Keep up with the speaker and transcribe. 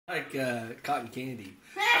like cotton candy.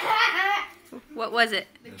 What was it?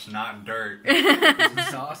 It's not dirt. Was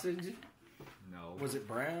it sausage? No. Was it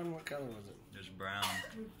brown? What color was it? It's brown.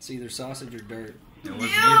 It's either sausage or dirt. It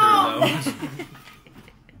wasn't either of those.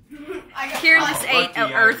 Kier just ate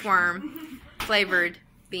an earthworm flavored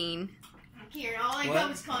bean. Here, all I got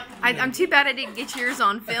was cotton. I'm too bad I didn't get yours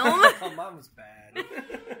on film. Oh, mine was bad. Dad,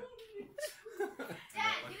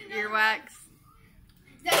 get Earwax.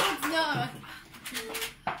 Dad,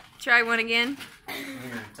 no. Try one again. Here,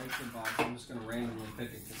 take the box. I'm just gonna randomly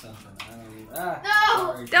pick it to something. I don't even. No!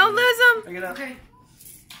 Sorry. Don't lose them. Pick it up. Okay.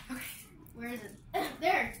 Where is it?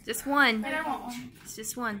 There. Just one. I don't want one. It's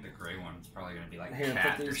just one. The gray one's probably gonna be like Here,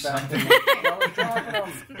 cat put or these back something. in there. Y'all are dropping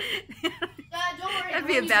them. Dad, don't worry. That'd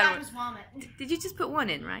be a Mommy's bad back one. was vomit. Did you just put one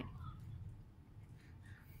in, right?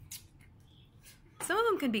 Some of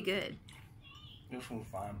them can be good. This one's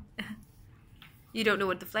fine. You don't know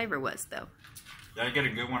what the flavor was, though. Did I get a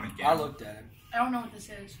good one again? I looked at it. I don't know what this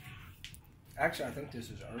is. Actually, I think this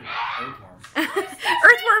is earthworm.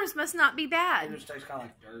 Earthworms must not be It bad. just tastes kind of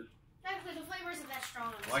like dirt. Actually, the flavor isn't that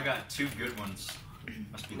strong. Well, I got two good ones.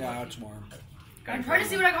 Must be No, lucky. it's warm. I'm trying to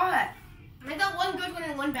see what I got. I got one good one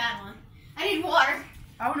and one bad one. I need water.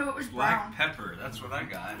 I don't know what was Black pepper. That's what I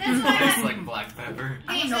got. That's what I Tastes got. like black pepper.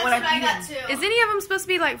 I don't know what I got too. Is any of them supposed to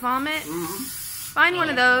be like vomit? Find one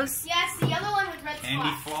of those. Yeah, it's the yellow one with red Candy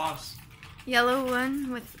spots. floss. Yellow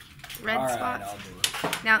one with red All right, spots. I'll do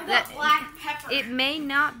it. Now I got that black pepper. it may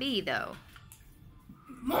not be though.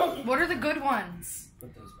 What are the good ones?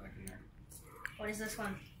 Put those back in there. What is this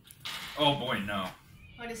one? Oh boy, no.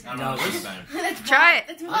 What is I that? don't know No, what's this- bad. That's Try it.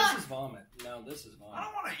 It's Oh, vomit. this is vomit. No, this is I vomit.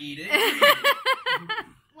 don't want to eat it.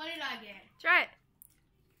 What did I get? Try it.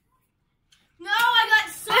 No, I got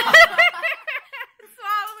salt.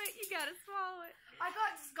 Swallow it. You gotta swallow it. I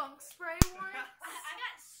got skunk spray once. I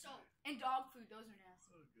got soap. And dog food. Those are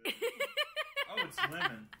nasty. Oh, it's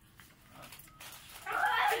lemon.